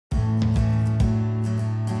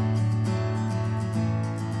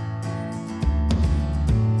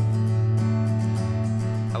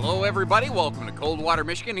everybody? Welcome to Coldwater,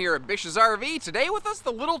 Michigan here at Bish's RV. Today with us, the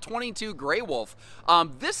little 22 Gray Wolf.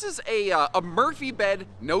 This is a Murphy bed,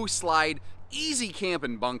 no slide, easy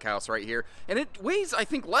camping bunkhouse right here. And it weighs, I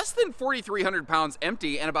think, less than 4,300 pounds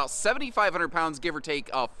empty and about 7,500 pounds, give or take,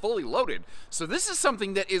 fully loaded. So this is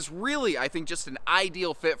something that is really, I think, just an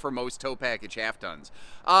ideal fit for most tow package half tons.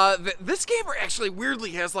 This camper actually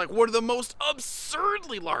weirdly has like one of the most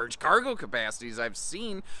absurdly large cargo capacities I've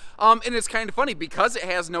seen. And it's kind of funny because it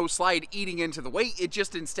has no slide eating into the weight, it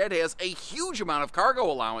just instead has a huge amount of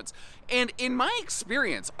cargo allowance. And in my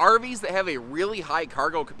experience, RVs that have a really high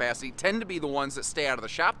cargo capacity tend to be the ones that stay out of the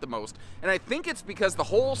shop the most. And I think it's because the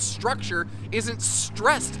whole structure isn't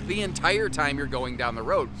stressed the entire time you're going down the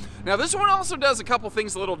road. Now this one also does a couple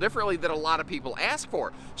things a little differently that a lot of people ask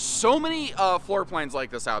for. So many floor plans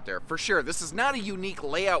like this out there, for sure. This is not a unique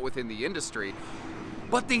layout within the industry,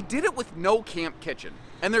 but they did it with no camp kitchen.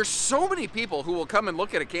 And there's so many people who will come and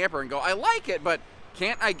look at a camper and go, I like it, but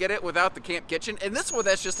can't I get it without the camp kitchen? And this one,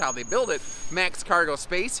 that's just how they build it. Max cargo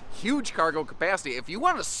space, huge cargo capacity. If you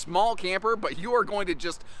want a small camper, but you are going to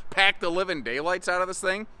just pack the living daylights out of this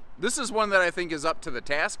thing, this is one that I think is up to the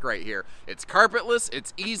task right here. It's carpetless,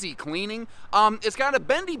 it's easy cleaning. It's got a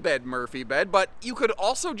bendy bed Murphy bed, but you could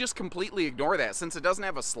also just completely ignore that since it doesn't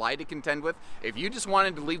have a slide to contend with. If you just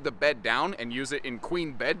wanted to leave the bed down and use it in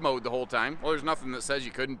queen bed mode the whole time, well, there's nothing that says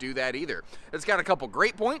you couldn't do that either. It's got a couple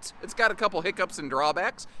great points, it's got a couple hiccups and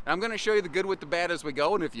drawbacks, and I'm gonna show you the good with the bad as we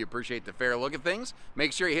go, and if you appreciate the fair look at things,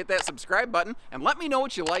 make sure you hit that subscribe button, and let me know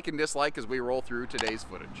what you like and dislike as we roll through today's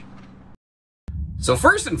footage. So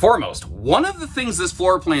first and foremost, one of the things this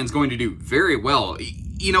floor plan is going to do very well,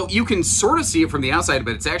 you know, you can sort of see it from the outside,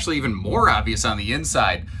 but it's actually even more obvious on the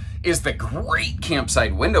inside, is the great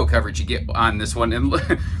campsite window coverage you get on this one. And look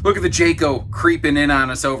at the Jayco creeping in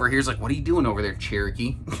on us over here. He's like, what are you doing over there,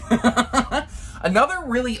 Cherokee? Another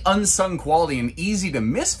really unsung quality and easy to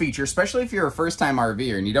miss feature, especially if you're a first-time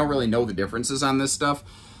RVer and you don't really know the differences on this stuff.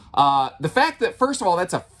 The fact that, first of all,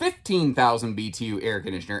 that's a 15,000 BTU air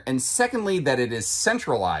conditioner, and secondly, that it is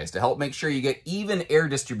centralized to help make sure you get even air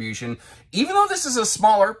distribution. Even though this is a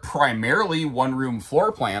smaller, primarily one-room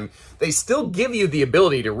floor plan, they still give you the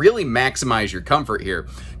ability to really maximize your comfort here.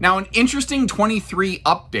 Now, an interesting 23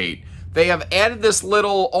 update. They have added this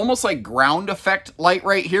little, almost like ground effect light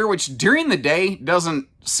right here, which during the day doesn't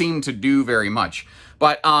seem to do very much.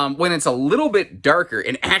 But when it's a little bit darker,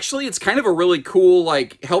 and actually it's kind of a really cool,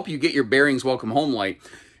 like, help you get your bearings welcome home light,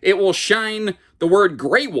 it will shine the word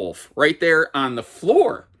Gray Wolf right there on the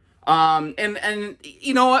floor. And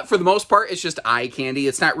you know what, for the most part, it's just eye candy.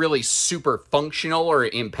 It's not really super functional or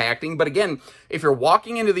impacting. But again, if you're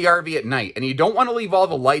walking into the RV at night and you don't want to leave all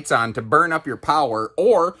the lights on to burn up your power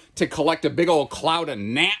or to collect a big old cloud of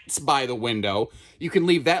gnats by the window, you can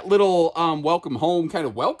leave that little welcome home kind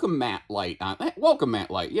of welcome mat light on. Welcome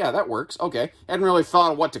mat light, yeah, that works. Okay, hadn't really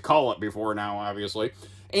thought of what to call it before now, obviously.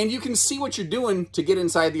 And you can see what you're doing to get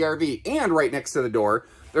inside the RV. And right next to the door,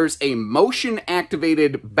 there's a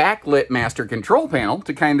motion-activated backlit master control panel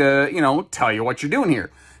to kind of, you know, tell you what you're doing here.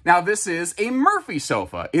 Now, this is a Murphy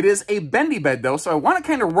sofa. It is a bendy bed, though, so I want to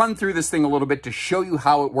kind of run through this thing a little bit to show you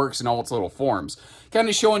how it works in all its little forms. Kind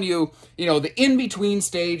of showing you, you know, the in-between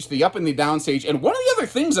stage, the up and the down stage. And one of the other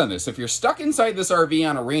things on this, if you're stuck inside this RV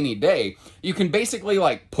on a rainy day, you can basically,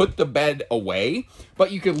 like, put the bed away,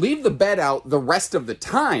 but you could leave the bed out the rest of the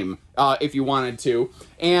time if you wanted to,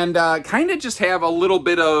 and kind of just have a little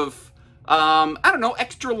bit of, I don't know,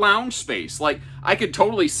 extra lounge space. Like, I could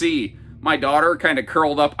totally see my daughter kind of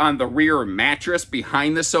curled up on the rear mattress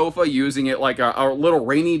behind the sofa, using it like a little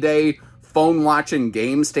rainy day phone watching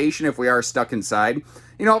game station if we are stuck inside.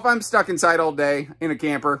 You know, if I'm stuck inside all day in a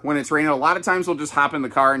camper when it's raining, a lot of times we'll just hop in the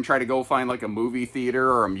car and try to go find like a movie theater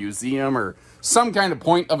or a museum or some kind of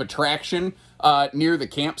point of attraction near the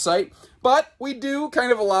campsite. But we do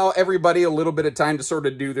kind of allow everybody a little bit of time to sort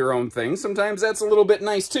of do their own thing. Sometimes that's a little bit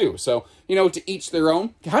nice too. So, you know, to each their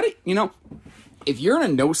own. You know, if you're in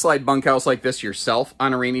a no-slide bunkhouse like this yourself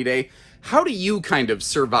on a rainy day, how do you kind of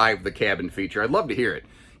survive the cabin feature? I'd love to hear it.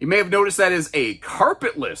 You may have noticed that is a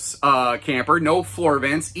carpetless camper, no floor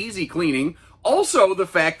vents, easy cleaning. Also, the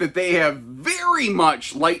fact that they have very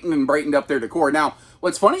much lightened and brightened up their decor. Now,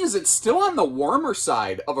 what's funny is it's still on the warmer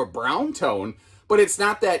side of a brown tone, but it's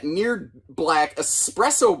not that near black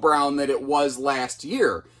espresso brown that it was last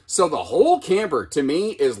year. So the whole camper, to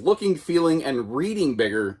me, is looking, feeling, and reading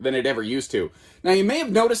bigger than it ever used to. Now, you may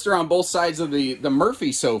have noticed around both sides of the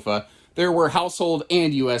Murphy sofa, there were household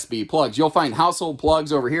and USB plugs. You'll find household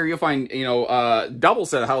plugs over here. You'll find, you know, double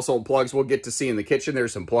set of household plugs we'll get to see in the kitchen.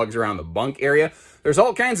 There's some plugs around the bunk area. There's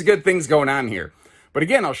all kinds of good things going on here. But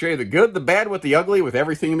again, I'll show you the good, the bad, with the ugly, with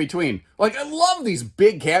everything in between. Like, I love these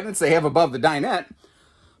big cabinets they have above the dinette.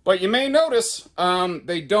 But you may notice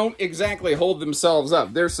they don't exactly hold themselves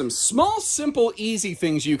up. There's some small, simple, easy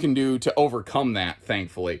things you can do to overcome that,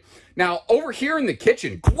 thankfully. Now, over here in the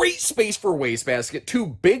kitchen, great space for a wastebasket. 2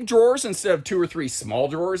 big drawers instead of 2 or 3 small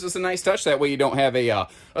drawers is a nice touch. That way you don't have a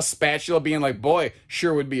spatula being like, boy,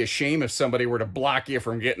 sure would be a shame if somebody were to block you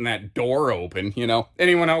from getting that door open, you know?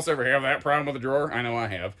 Anyone else ever have that problem with a drawer? I know I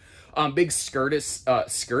have. Big skirtus?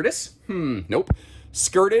 Nope.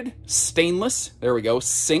 Skirted, stainless, there we go,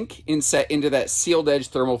 sink inset into that sealed edge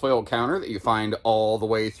thermofoil counter that you find all the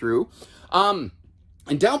way through.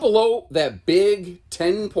 And down below, that big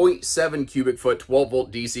 10.7 cubic foot, 12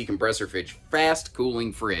 volt DC compressor fridge, fast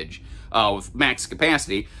cooling fridge with max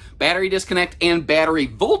capacity, battery disconnect, and battery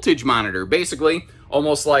voltage monitor. Basically,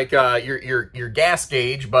 almost like your gas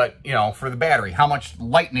gauge, but, you know, for the battery, how much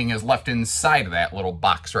lightning is left inside of that little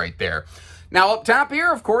box right there. Now, up top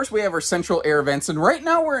here, of course, we have our central air vents, and right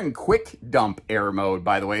now we're in quick dump air mode,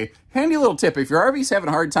 by the way. Handy little tip, if your RV's having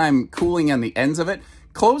a hard time cooling on the ends of it,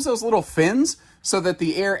 close those little fins so that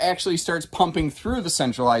the air actually starts pumping through the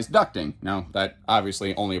centralized ducting. Now, that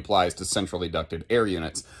obviously only applies to centrally ducted air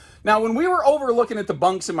units. Now, when we were over looking at the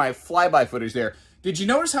bunks in my flyby footage there, did you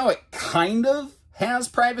notice how it kind of has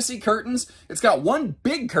privacy curtains? It's got one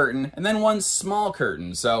big curtain and then one small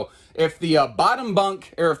curtain. So if the bottom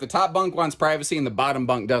bunk, or if the top bunk wants privacy and the bottom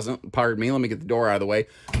bunk doesn't, pardon me, let me get the door out of the way.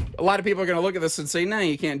 A lot of people are going to look at this and say, no,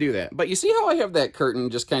 you can't do that. But you see how I have that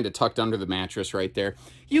curtain just kind of tucked under the mattress right there?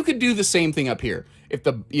 You could do the same thing up here.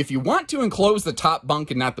 If you want to enclose the top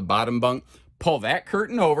bunk and not the bottom bunk, pull that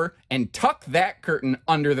curtain over and tuck that curtain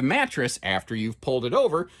under the mattress after you've pulled it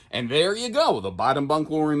over, and there you go. The bottom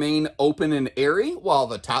bunk will remain open and airy while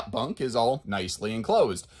the top bunk is all nicely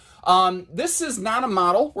enclosed. This is not a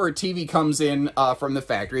model where a TV comes in from the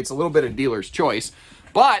factory. It's a little bit of dealer's choice,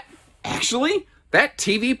 but actually that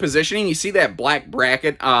TV positioning, you see that black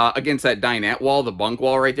bracket against that dinette wall, the bunk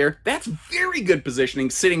wall right there? That's very good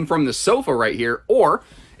positioning sitting from the sofa right here. Or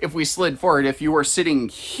if we slid forward, if you were sitting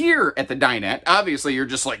here at the dinette, obviously you're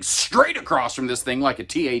just like straight across from this thing like a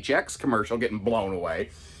THX commercial getting blown away.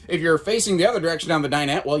 If you're facing the other direction down the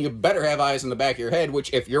dinette, well, you better have eyes in the back of your head,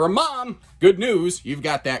 which if you're a mom, good news, you've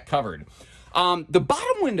got that covered. The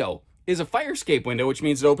bottom window is a fire escape window, which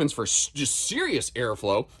means it opens for just serious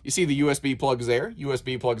airflow. You see the USB plugs there,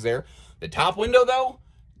 USB plugs there. The top window, though,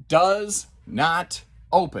 does not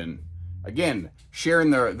open. Again,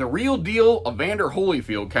 sharing the real deal Evander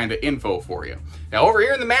Holyfield kind of info for you. Now, over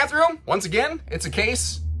here in the bathroom, once again, it's a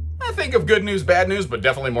case, I think, of good news, bad news, but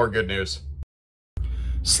definitely more good news.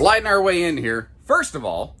 Sliding our way in here, first of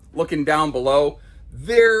all, looking down below,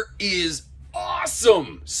 there is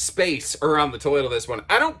awesome space around the toilet of this one.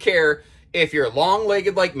 I don't care if you're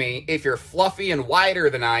long-legged like me, if you're fluffy and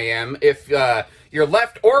wider than I am, if you're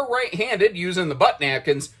left or right-handed using the butt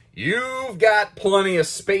napkins, you've got plenty of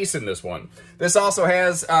space in this one. This also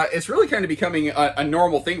has, it's really kind of becoming a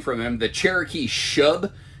normal thing for them, the Cherokee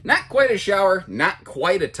Shub. Not quite a shower, not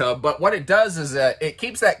quite a tub, but what it does is it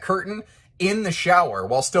keeps that curtain in the shower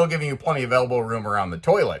while still giving you plenty of elbow room around the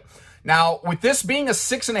toilet. Now, with this being a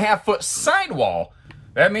 6.5 foot sidewall,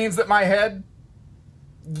 that means that my head,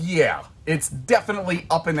 yeah, it's definitely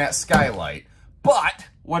up in that skylight. But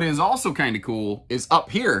what is also kind of cool is up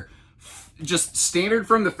here, just standard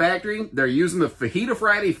from the factory, they're using the Fajita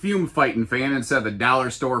Friday fume fighting fan instead of the dollar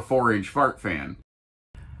store 4-inch fart fan.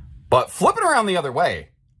 But flipping around the other way,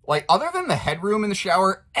 like, other than the headroom in the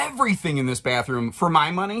shower, everything in this bathroom, for my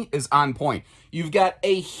money, is on point. You've got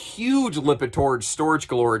a huge Lipitorch storage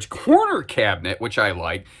galorage corner cabinet, which I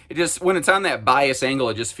like. It just, when it's on that bias angle,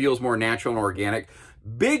 it just feels more natural and organic.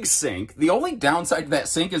 Big sink. The only downside to that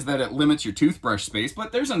sink is that it limits your toothbrush space,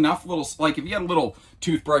 but there's enough little, like if you had a little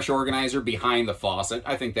toothbrush organizer behind the faucet,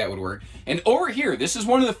 I think that would work. And over here, this is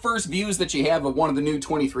one of the first views that you have of one of the new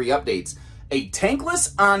 23 updates. A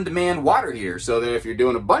tankless on-demand water heater, so that if you're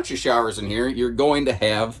doing a bunch of showers in here, you're going to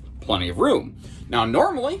have plenty of room. Now,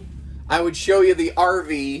 normally, I would show you the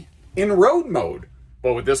RV in road mode,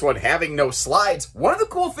 but with this one having no slides, one of the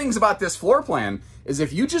cool things about this floor plan is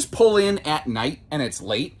if you just pull in at night and it's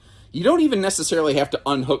late, you don't even necessarily have to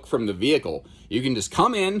unhook from the vehicle. You can just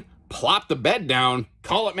come in, plop the bed down,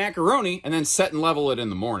 call it macaroni, and then set and level it in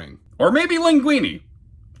the morning. Or maybe linguine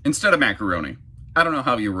instead of macaroni. I don't know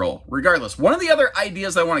how you roll. Regardless, one of the other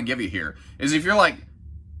ideas I want to give you here is if you're like,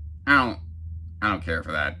 I don't care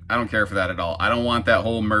for that. I don't care for that at all. I don't want that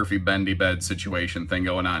whole Murphy bendy bed situation thing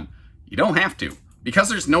going on. You don't have to. Because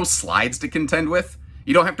there's no slides to contend with,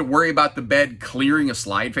 you don't have to worry about the bed clearing a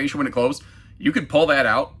slide fascia when it closes. You could pull that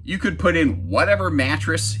out. You could put in whatever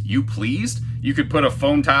mattress you pleased. You could put a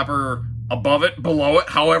foam topper above it, below it,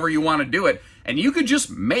 however you want to do it. And you could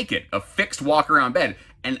just make it a fixed walk-around bed.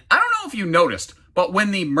 And I don't know if you noticed, but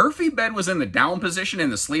when the Murphy bed was in the down position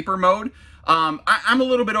in the sleeper mode, I'm a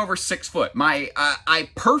little bit over 6 foot. I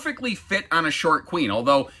perfectly fit on a short queen,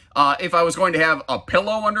 although if I was going to have a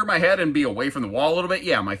pillow under my head and be away from the wall a little bit,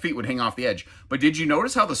 yeah, my feet would hang off the edge. But did you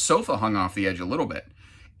notice how the sofa hung off the edge a little bit?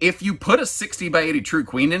 If you put a 60 by 80 true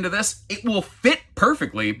queen into this, it will fit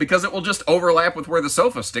perfectly because it will just overlap with where the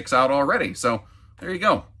sofa sticks out already. So there you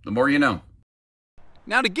go. The more you know.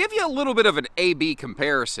 Now, to give you a little bit of an A-B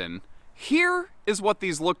comparison, here is what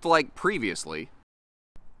these looked like previously.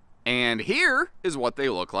 And here is what they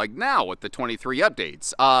look like now with the 23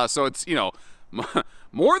 updates. So it's, you know,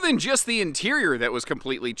 more than just the interior that was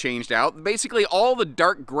completely changed out. Basically, all the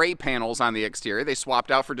dark gray panels on the exterior, they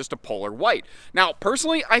swapped out for just a polar white. Now,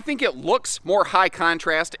 personally, I think it looks more high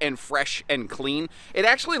contrast and fresh and clean. It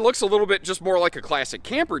actually looks a little bit just more like a classic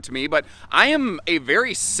camper to me, but I am a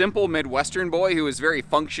very simple Midwestern boy who is very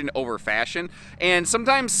function over fashion, and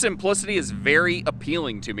sometimes simplicity is very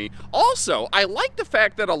appealing to me. Also, I like the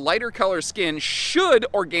fact that a lighter color skin should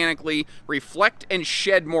organically reflect and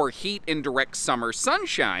shed more heat in direct summer sunshine,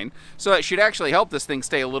 so that should actually help this thing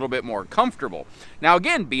stay a little bit more comfortable. Now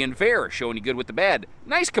again, being fair, showing you good with the bed.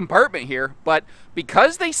 Nice compartment here, but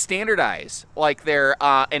because they standardize like their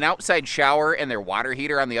an outside shower and their water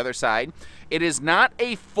heater on the other side, it is not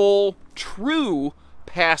a full, true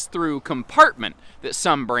pass-through compartment that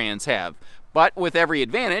some brands have. But with every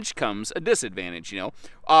advantage comes a disadvantage, you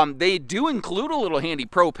know. They do include a little handy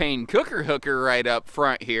propane cooker hooker right up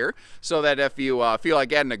front here, so that if you feel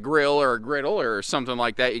like adding a grill or a griddle or something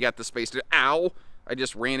like that, you got the space to, ow, I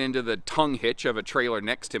just ran into the tongue hitch of a trailer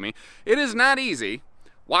next to me. It is not easy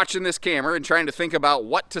watching this camera and trying to think about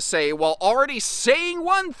what to say while already saying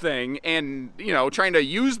one thing and, you know, trying to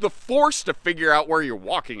use the force to figure out where you're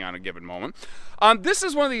walking on a given moment. This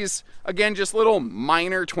is one of these, again, just little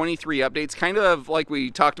minor 23 updates, kind of like we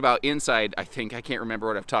talked about inside, I think. I can't remember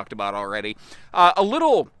what I've talked about already. A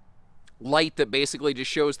little light that basically just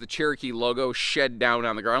shows the Cherokee logo shed down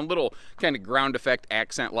on the ground, little kind of ground effect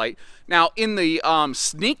accent light. Now, in the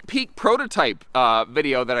sneak peek prototype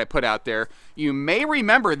video that I put out there, you may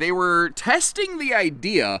remember they were testing the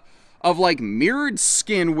idea of like mirrored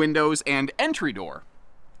skin windows and entry door.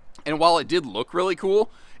 And while it did look really cool,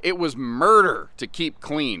 it was murder to keep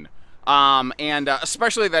clean.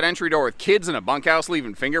 Especially that entry door with kids in a bunkhouse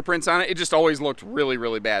leaving fingerprints on it, it just always looked really,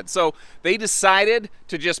 really bad. So they decided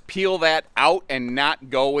to just peel that out and not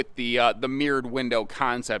go with the mirrored window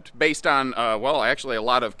concept based on, well, actually a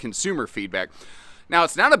lot of consumer feedback. Now,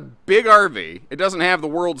 it's not a big RV. It doesn't have the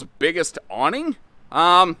world's biggest awning.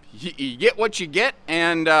 You get what you get,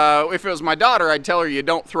 and if it was my daughter, I'd tell her you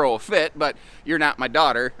don't throw a fit, but you're not my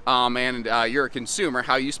daughter, and you're a consumer.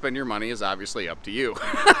 How you spend your money is obviously up to you.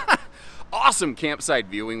 Awesome campsite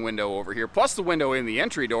viewing window over here, plus the window in the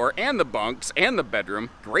entry door and the bunks and the bedroom.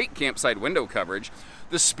 Great campsite window coverage.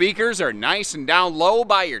 The speakers are nice and down low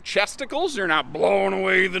by your chesticles. You're not blowing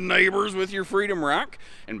away the neighbors with your Freedom Rock.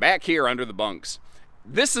 And back here under the bunks.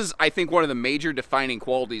 This is, I think, one of the major defining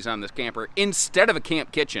qualities on this camper. Instead of a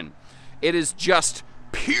camp kitchen, it is just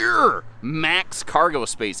pure max cargo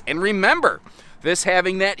space. And remember, this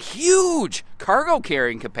having that huge cargo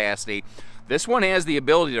carrying capacity, this one has the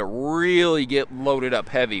ability to really get loaded up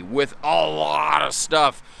heavy with a lot of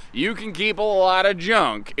stuff. You can keep a lot of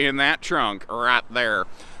junk in that trunk right there.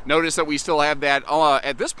 Notice that we still have that,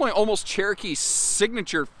 at this point, almost Cherokee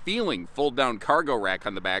signature feeling fold-down cargo rack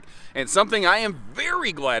on the back. And something I am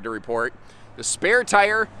very glad to report, the spare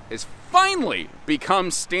tire has finally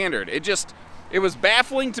become standard. It was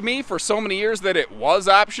baffling to me for so many years that it was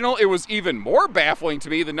optional. It was even more baffling to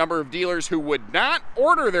me the number of dealers who would not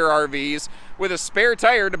order their RVs with a spare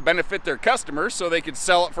tire to benefit their customers so they could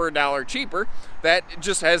sell it for $1 cheaper. That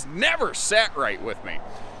just has never sat right with me.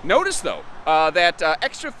 Notice, though, that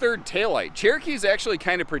extra third taillight. Cherokee's actually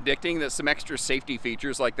kind of predicting that some extra safety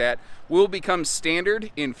features like that will become standard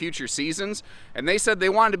in future seasons. And they said they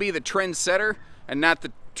wanted to be the trendsetter and not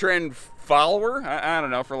the trend follower. I don't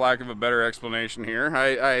know, for lack of a better explanation here.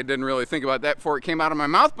 I didn't really think about that before it came out of my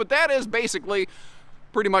mouth, but that is basically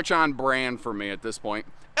pretty much on brand for me at this point.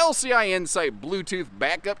 LCI Insight Bluetooth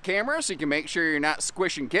backup camera, so you can make sure you're not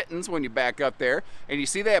squishing kittens when you back up there. And you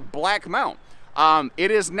see that black mount.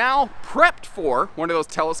 It is now prepped for one of those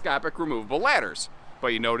telescopic removable ladders,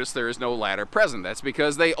 but you notice there is no ladder present. That's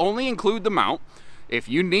because they only include the mount. If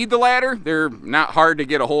you need the ladder, they're not hard to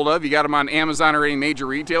get a hold of. You got them on Amazon or any major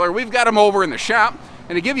retailer. We've got them over in the shop.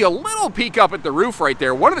 And to give you a little peek up at the roof right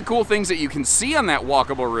there, one of the cool things that you can see on that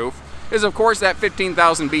walkable roof is, of course, that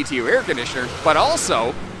 15,000 BTU air conditioner, but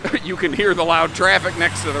also you can hear the loud traffic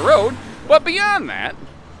next to the road. But beyond that,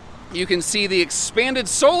 you can see the expanded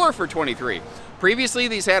solar for 23. Previously,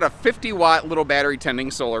 these had a 50-watt little battery tending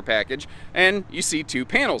solar package, and you see 2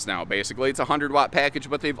 panels now. Basically, it's a 100-watt package,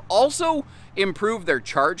 but they've also improved their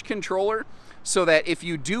charge controller so that if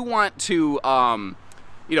you do want to,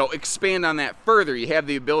 you know, expand on that further, you have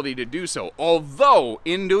the ability to do so. Although,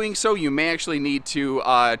 in doing so, you may actually need to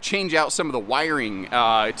change out some of the wiring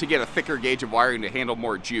to get a thicker gauge of wiring to handle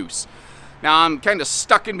more juice. Now, I'm kind of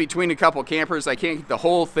stuck in between a couple campers. I can't get the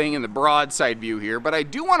whole thing in the broadside view here, but I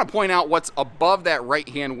do want to point out what's above that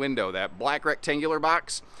right-hand window, that black rectangular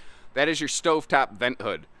box. That is your stovetop vent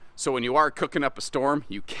hood. So when you are cooking up a storm,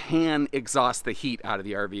 you can exhaust the heat out of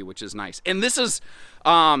the RV, which is nice. And this is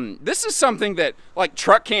something that, like,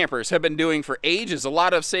 truck campers have been doing for ages. A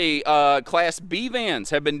lot of, say, Class B vans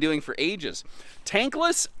have been doing for ages.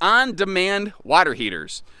 Tankless on-demand water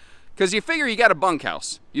heaters. Because you figure you got a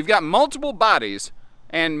bunkhouse, you've got multiple bodies,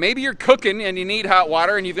 and maybe you're cooking and you need hot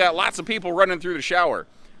water and you've got lots of people running through the shower.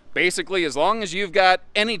 Basically, as long as you've got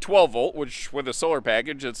any 12 volt, which with a solar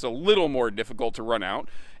package, it's a little more difficult to run out,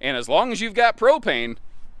 and as long as you've got propane,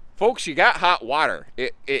 folks, you got hot water.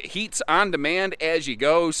 It heats on demand as you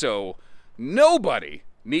go, so nobody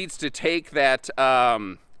needs to take that,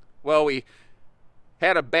 well, we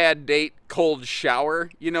had a bad date cold shower,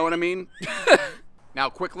 you know what I mean? Now,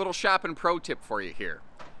 quick little shopping pro tip for you here.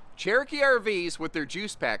 Cherokee RVs with their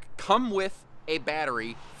juice pack come with a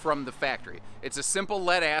battery from the factory. It's a simple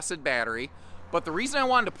lead acid battery, but the reason I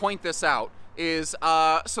wanted to point this out is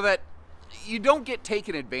so that you don't get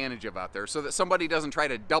taken advantage of out there, so that somebody doesn't try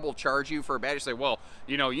to double charge you for a battery. Say, well,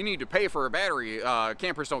 you know, you need to pay for a battery.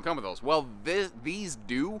 Campers don't come with those. Well, these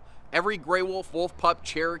do. Every gray wolf, wolf pup,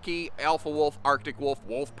 Cherokee, alpha wolf, Arctic wolf,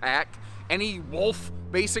 wolf pack, any wolf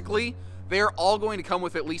basically, they're all going to come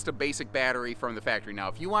with at least a basic battery from the factory. Now,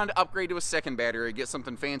 if you wanted to upgrade to a second battery or get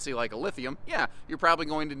something fancy like a lithium, yeah, you're probably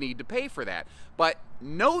going to need to pay for that. But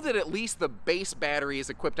know that at least the base battery is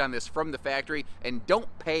equipped on this from the factory, and don't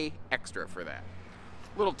pay extra for that.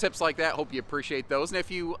 Little tips like that, hope you appreciate those. And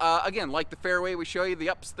if you, again, like the fairway we show you, the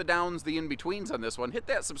ups, the downs, the in-betweens on this one, hit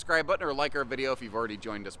that subscribe button or like our video if you've already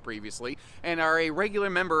joined us previously and are a regular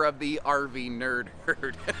member of the RV Nerd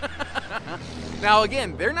Herd. Now,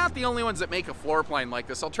 again, they're not the only ones that make a floor plan like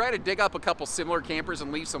this. I'll try to dig up a couple similar campers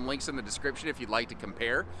and leave some links in the description if you'd like to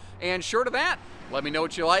compare. And short of that, let me know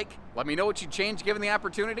what you like. Let me know what you'd change given the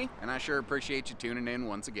opportunity. And I sure appreciate you tuning in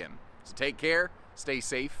once again. So take care, stay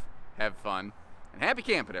safe, have fun, and happy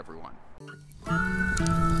camping, everyone.